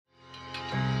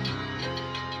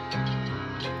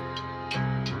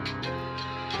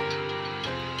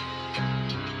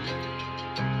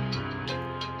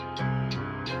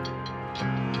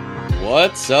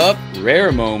What's up,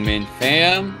 Rare Moment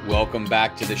fam? Welcome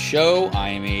back to the show. I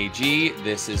am AG.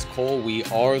 This is Cole. We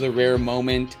are the Rare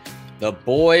Moment. The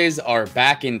boys are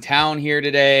back in town here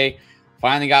today.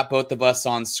 Finally got both of us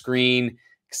on screen.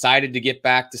 Excited to get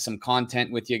back to some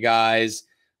content with you guys.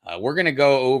 We're going to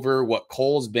go over what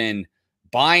Cole's been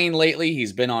buying lately.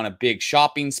 He's been on a big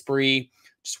shopping spree.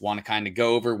 Just want to kind of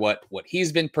go over what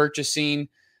he's been purchasing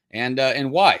and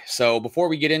why. So before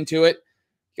we get into it,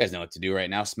 you guys know what to do right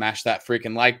now. Smash that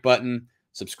freaking like button.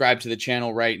 Subscribe to the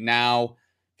channel right now.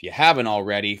 If you haven't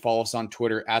already, follow us on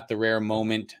Twitter at The Rare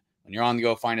Moment. When you're on the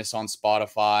go, find us on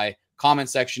Spotify. Comment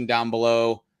section down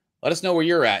below. Let us know where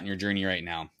you're at in your journey right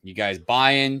now. You guys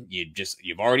buying?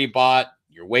 You've already bought.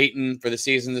 You're waiting for the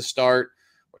season to start.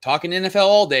 We're talking NFL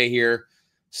all day here.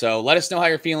 So let us know how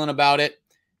you're feeling about it,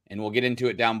 and we'll get into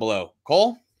it down below.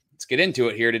 Cole, let's get into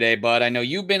it here today, bud. I know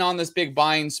you've been on this big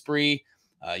buying spree.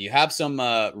 You have some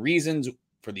reasons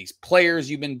for these players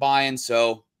you've been buying.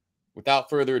 So without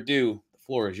further ado, the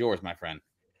floor is yours, my friend.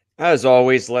 As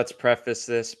always, let's preface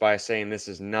this by saying this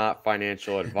is not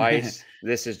financial advice.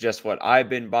 This is just what I've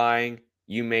been buying.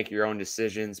 You make your own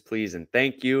decisions, please, and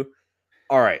thank you.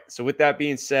 All right. So with that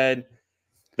being said,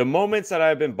 the moments that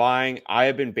I've been buying, I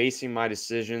have been basing my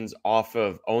decisions off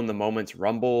of Own the Moments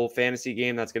Rumble fantasy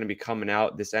game that's going to be coming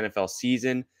out this NFL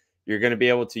season. You're going to be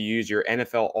able to use your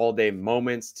NFL All-Day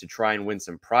moments to try and win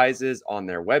some prizes on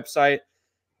their website.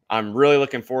 I'm really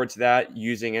looking forward to that,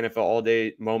 using NFL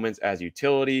All-Day moments as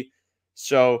utility.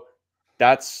 So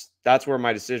that's where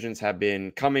my decisions have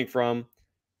been coming from.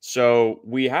 So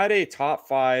we had a top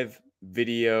 5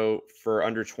 video for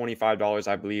under $25,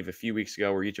 I believe, a few weeks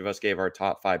ago, where each of us gave our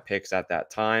top 5 picks at that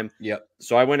time. Yep.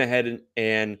 So I went ahead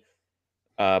and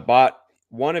bought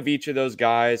one of each of those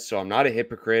guys. So I'm not a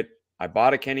hypocrite. I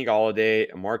bought a Kenny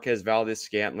Golladay, a Marquez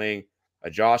Valdes-Scantling, a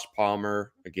Josh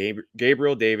Palmer, a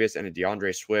Gabriel Davis, and a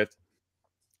DeAndre Swift.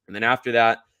 And then after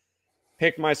that,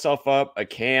 picked myself up a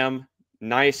Cam,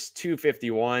 nice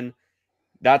 251.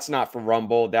 That's not for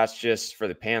Rumble. That's just for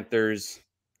the Panthers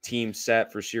team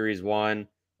set for Series 1.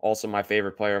 Also my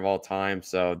favorite player of all time,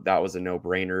 so that was a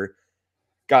no-brainer.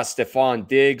 Got Stephon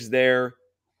Diggs there.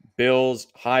 Bills,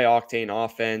 high-octane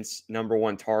offense,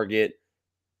 #1 target.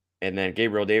 And then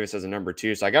Gabriel Davis as a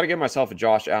 #2. So I got to give myself a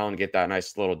Josh Allen, get that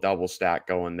nice little double stack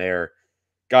going there.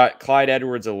 Got Clyde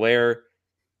Edwards-Helaire,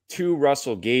 2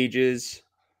 Russell Gages,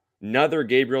 another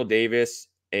Gabriel Davis,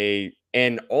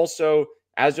 and also,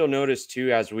 as you'll notice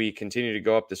too, as we continue to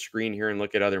go up the screen here and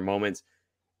look at other moments,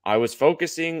 I was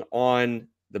focusing on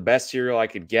the best cereal I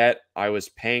could get. I was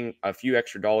paying a few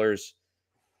extra dollars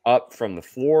up from the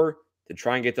floor to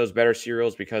try and get those better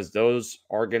cereals, because those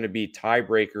are going to be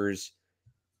tiebreakers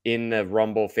in the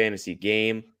Rumble fantasy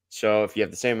game. So if you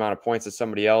have the same amount of points as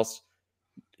somebody else,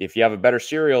 if you have a better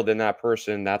cereal than that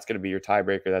person, that's going to be your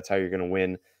tiebreaker. That's how you're going to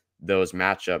win those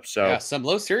matchups. So yeah, some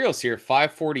low cereals here.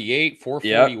 548,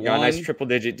 441. Yep, got a nice triple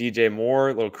digit DJ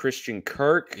Moore, little Christian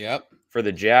Kirk. Yep. For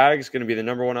the Jags, going to be the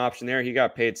 #1 option there. He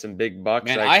got paid some big bucks.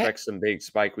 Man, I expect some big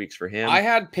spike weeks for him. I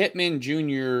had Pittman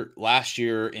Jr. last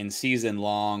year in season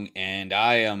long, and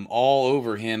I am all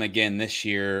over him again this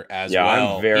year as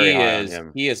well. I'm very high on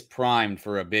him. He is primed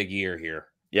for a big year here.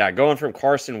 Yeah, going from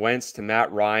Carson Wentz to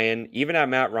Matt Ryan, even at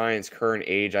Matt Ryan's current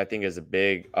age, I think is a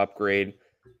big upgrade.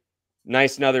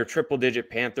 Nice, another triple-digit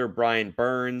Panther, Brian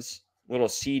Burns. Little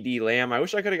CD Lamb. I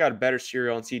wish I could have got a better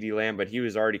cereal on CD Lamb, but he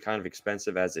was already kind of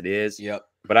expensive as it is. Yep.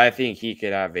 But I think he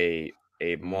could have a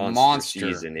monster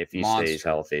season if he stays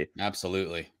healthy.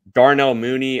 Absolutely. Darnell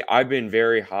Mooney, I've been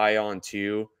very high on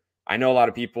too. I know a lot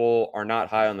of people are not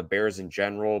high on the Bears in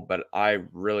general, but I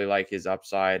really like his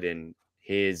upside and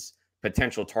his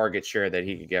potential target share that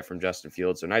he could get from Justin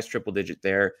Fields. So nice triple digit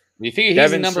there. You figure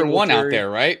he's the #1 out there,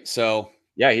 right? So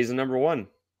yeah, he's the #1.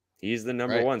 He's the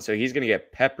 #1. So he's going to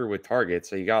get peppered with targets.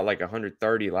 So he got like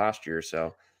 130 last year.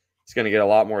 So he's going to get a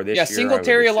lot more this year. Yeah,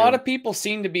 Singletary, a lot of people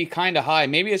seem to be kind of high.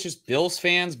 Maybe it's just Bills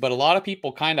fans, but a lot of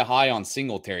people kind of high on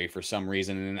Singletary for some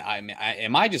reason. And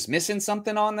am I just missing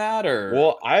something on that? Or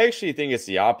well, I actually think it's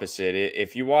the opposite.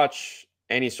 If you watch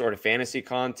any sort of fantasy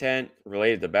content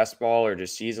related to best ball or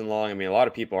just season long, I mean, a lot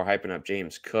of people are hyping up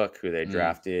James Cook, who they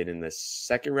drafted in the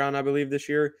 2nd round, I believe, this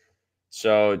year.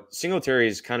 So Singletary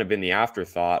has kind of been the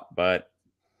afterthought, but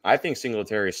I think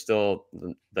Singletary is still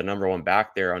the #1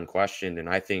 back there, unquestioned. And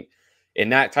I think in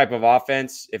that type of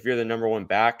offense, if you're the #1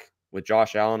 back with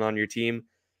Josh Allen on your team,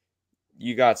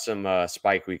 you got some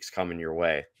spike weeks coming your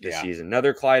way this season.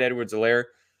 Another Clyde Edwards-Helaire.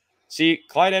 See,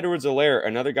 Clyde Edwards-Helaire,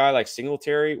 another guy like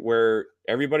Singletary, where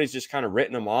everybody's just kind of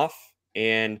written him off.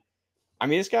 And I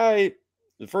mean, this guy,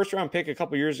 the 1st round pick a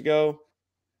couple years ago,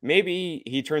 maybe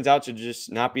he turns out to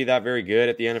just not be that very good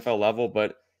at the NFL level,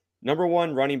 but number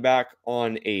one running back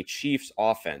on a Chiefs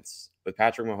offense with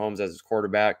Patrick Mahomes as his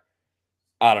quarterback.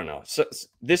 I don't know. So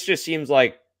this just seems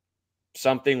like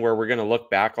something where we're going to look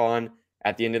back on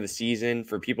at the end of the season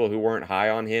for people who weren't high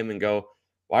on him and go,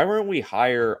 why weren't we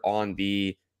higher on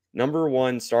the number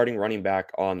one starting running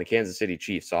back on the Kansas City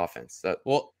Chiefs offense?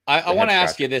 Well, I want to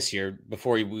ask you this here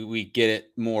before we get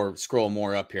it more, scroll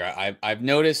more up here. I've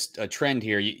noticed a trend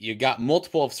here. You got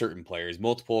multiple of certain players,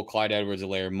 multiple Clyde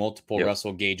Edwards-Helaire, multiple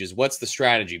Russell Gages. What's the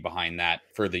strategy behind that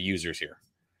for the users here?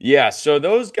 Yeah, so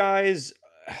those guys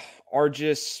are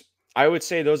just, I would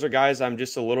say those are guys I'm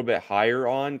just a little bit higher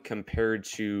on compared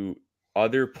to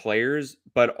other players,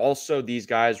 but also these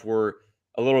guys were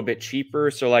a little bit cheaper.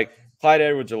 So like Clyde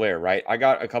Edwards-Helaire, right? I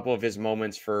got a couple of his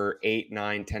moments for $8,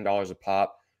 $9, $10 a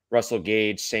pop. Russell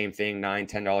Gage, same thing,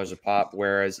 $9, $10 a pop.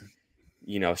 Whereas,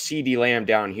 CD Lamb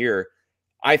down here,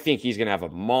 I think he's going to have a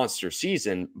monster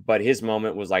season, but his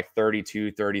moment was like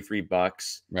 32, 33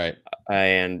 bucks. Right.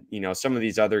 And, some of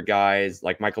these other guys,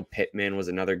 like Michael Pittman was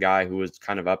another guy who was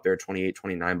kind of up there, 28,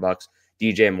 29 bucks.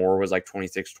 DJ Moore was like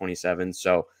 26, 27.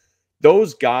 So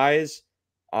those guys,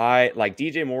 I like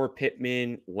DJ Moore,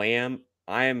 Pittman, Lamb,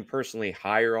 I am personally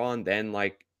higher on than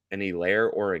like an Helaire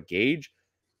or a Gage.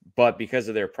 But because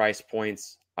of their price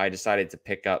points, I decided to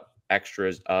pick up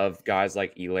extras of guys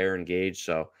like Helaire and Gage.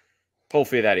 So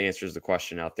hopefully that answers the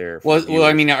question out there. Well,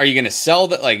 I mean, are you going to sell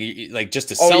that like just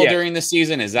to sell during the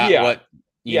season? Is that what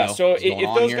you know? So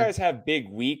if those guys have big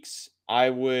weeks, I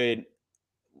would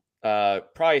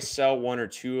probably sell one or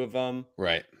two of them.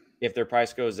 Right. If their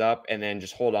price goes up, and then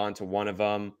just hold on to one of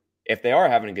them if they are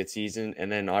having a good season,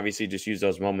 and then obviously just use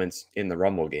those moments in the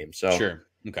Rumble game. So sure.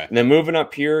 Okay. And then moving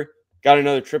up here, got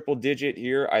another triple digit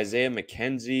here. Isaiah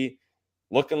McKenzie,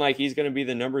 looking like he's going to be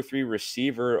the number 3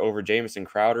 receiver over Jamison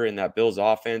Crowder in that Bills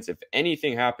offense. If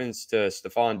anything happens to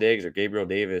Stephon Diggs or Gabriel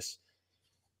Davis,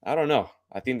 I don't know.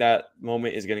 I think that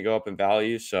moment is going to go up in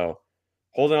value. So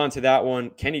holding on to that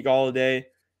one. Kenny Golladay,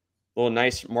 little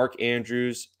nice Mark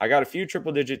Andrews. I got a few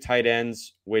triple-digit tight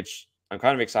ends, which I'm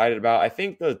kind of excited about. I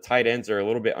think the tight ends are a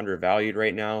little bit undervalued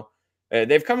right now.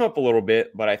 They've come up a little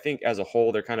bit, but I think as a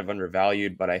whole, they're kind of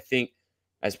undervalued. But I think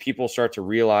as people start to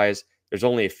realize there's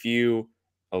only a few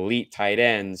elite tight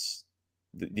ends,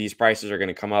 these prices are going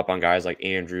to come up on guys like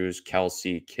Andrews,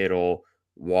 Kelsey, Kittle,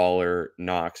 Waller,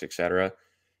 Knox, etc.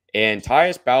 And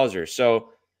Tyus Bowser. So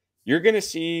you're going to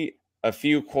see a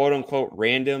few quote-unquote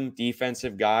random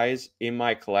defensive guys in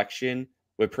my collection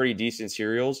with pretty decent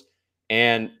serials.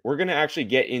 And we're going to actually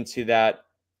get into that,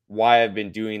 why I've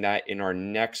been doing that in our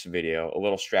next video, a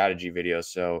little strategy video.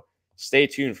 So stay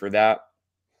tuned for that.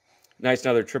 Nice,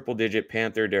 another triple-digit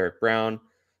Panther, Derek Brown.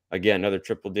 Again, another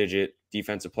triple-digit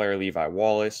defensive player, Levi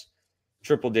Wallace.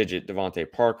 Triple-digit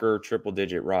Devontae Parker.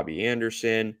 Triple-digit Robbie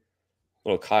Anderson.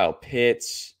 Little Kyle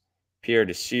Pitts. Pierre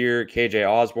Desir. KJ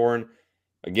Osborne.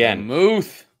 Again. The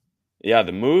Muth. Yeah,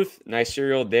 the Muth. Nice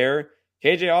serial there.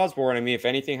 KJ Osborne, I mean, if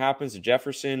anything happens to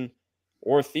Jefferson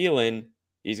or Thielen,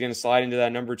 he's going to slide into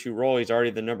that number 2 role. He's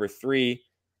already the number 3.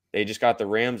 They just got the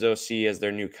Rams OC as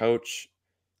their new coach.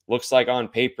 Looks like on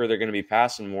paper they're going to be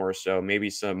passing more, so maybe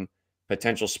some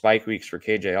potential spike weeks for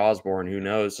KJ Osborne. Who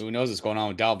knows? Who knows what's going on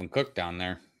with Dalvin Cook down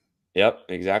there? Yep,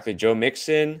 exactly. Joe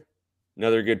Mixon,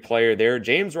 another good player there.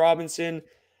 James Robinson.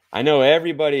 I know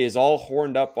everybody is all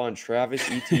horned up on Travis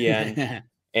Etienne,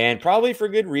 and probably for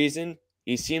good reason.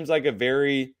 He seems like a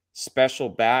very special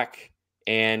back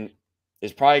and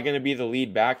is probably going to be the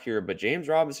lead back here. But James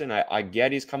Robinson, I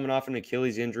get he's coming off an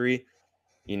Achilles injury.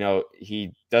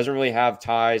 He doesn't really have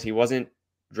ties. He wasn't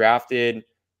drafted.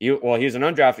 He was an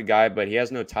undrafted guy, but he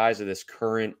has no ties to this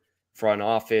current front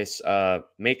office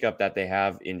makeup that they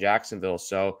have in Jacksonville.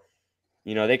 So,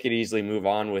 they could easily move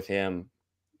on with him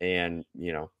and,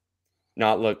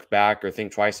 not look back or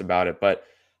think twice about it. But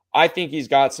I think he's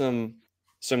got some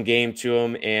game to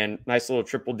him and nice little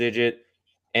triple digit.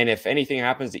 And if anything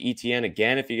happens to Etienne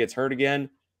again, if he gets hurt again,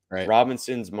 right,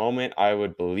 Robinson's moment, I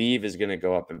would believe, is going to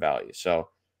go up in value. So,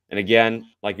 and again,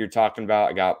 like you're talking about,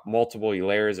 I got multiple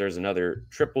Helaires. There's another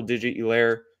triple digit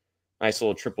Helaire, nice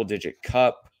little triple digit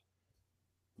Cup,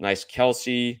 nice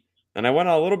Kelsey. And I went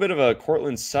on a little bit of a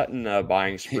Cortland Sutton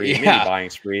buying spree, mini buying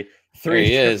spree. 3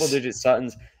 triple digit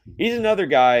Suttons. He's another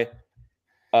guy.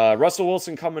 Russell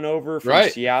Wilson coming over from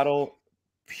Seattle.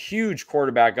 Huge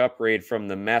quarterback upgrade from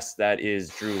the mess that is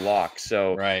Drew Lock.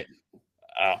 So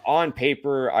on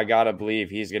paper, I got to believe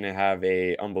he's going to have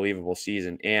a unbelievable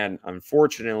season. And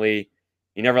unfortunately,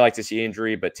 you never like to see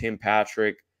injury, but Tim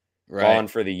Patrick gone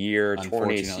for the year, torn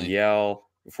ACL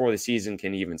before the season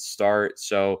can even start.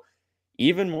 So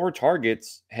even more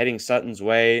targets heading Sutton's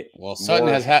way, Well, more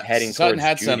heading towards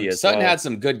Judy as Sutton well. had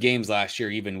some good games last year,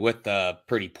 even with the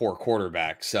pretty poor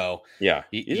quarterback. So Yeah,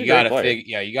 you, he's a you great got to player. figure,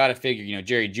 yeah, you got to figure,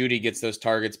 Jerry Judy gets those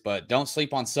targets, but don't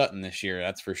sleep on Sutton this year.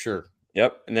 That's for sure.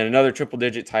 Yep. And then another triple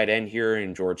digit tight end here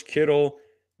in George Kittle.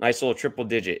 Nice little triple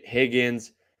digit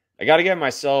Higgins. I got to get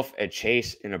myself a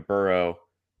Chase and a Burrow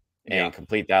and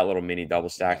complete that little mini double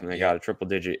stack. And I got a triple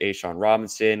digit Ashawn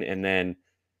Robinson and then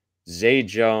Zay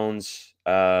Jones.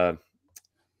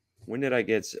 When did I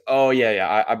get? Oh,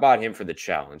 yeah. I bought him for the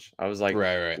challenge. I was like,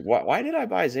 right. Why did I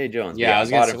buy Zay Jones? But Yeah, I I was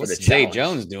gonna bought say, him for the what's Zay challenge.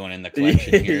 Jones doing in the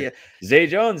collection here? Yeah. Zay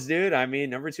Jones, dude. I mean,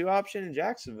 number 2 option in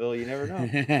Jacksonville. You never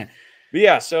know. But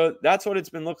yeah, so that's what it's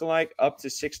been looking like, up to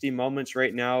 60 moments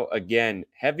right now. Again,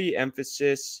 heavy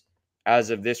emphasis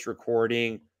as of this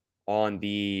recording on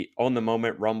the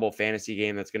moment Rumble fantasy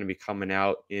game that's going to be coming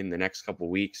out in the next couple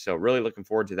weeks. So really looking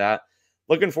forward to that.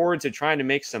 Looking forward to trying to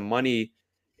make some money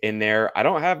in there. I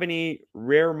don't have any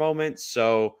rare moments,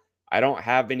 so I don't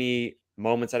have any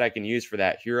moments that I can use for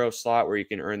that hero slot where you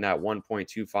can earn that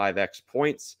 1.25x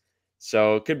points.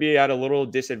 So it could be at a little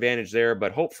disadvantage there,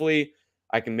 but hopefully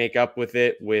I can make up with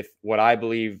it with what I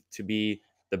believe to be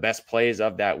the best plays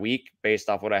of that week based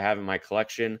off what I have in my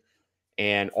collection,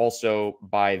 and also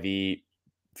by the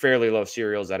fairly low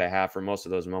cereals that I have for most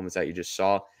of those moments that you just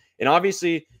saw. And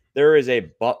obviously, there is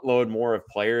a buttload more of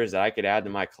players that I could add to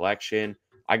my collection.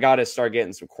 I got to start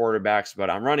getting some quarterbacks, but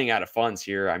I'm running out of funds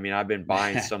here. I mean, I've been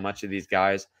buying so much of these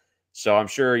guys. So I'm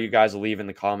sure you guys will leave in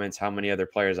the comments how many other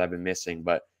players I've been missing.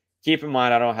 But keep in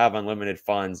mind, I don't have unlimited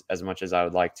funds as much as I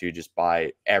would like to just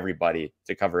buy everybody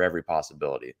to cover every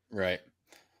possibility. Right.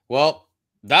 Well,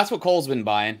 that's what Cole's been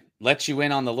buying. Let you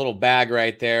in on the little bag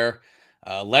right there.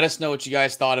 Let us know what you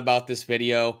guys thought about this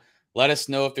video. Let us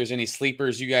know if there's any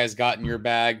sleepers you guys got in your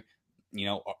bag. Do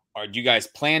you guys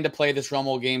plan to play this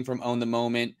Rumble game from Own the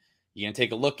Moment? You gonna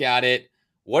take a look at it?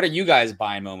 What are you guys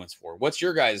buying moments for? What's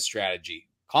your guys' strategy?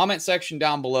 Comment section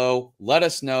down below. Let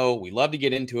us know. We love to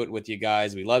get into it with you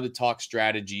guys. We love to talk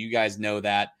strategy. You guys know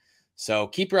that. So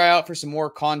keep your eye out for some more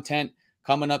content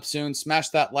coming up soon. Smash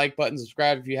that like button.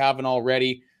 Subscribe if you haven't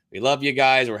already. We love you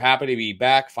guys. We're happy to be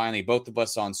back. Finally, both of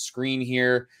us on screen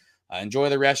here. Enjoy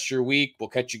the rest of your week. We'll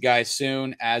catch you guys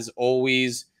soon. As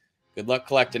always, good luck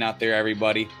collecting out there,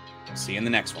 everybody. See you in the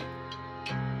next one.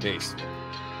 Peace.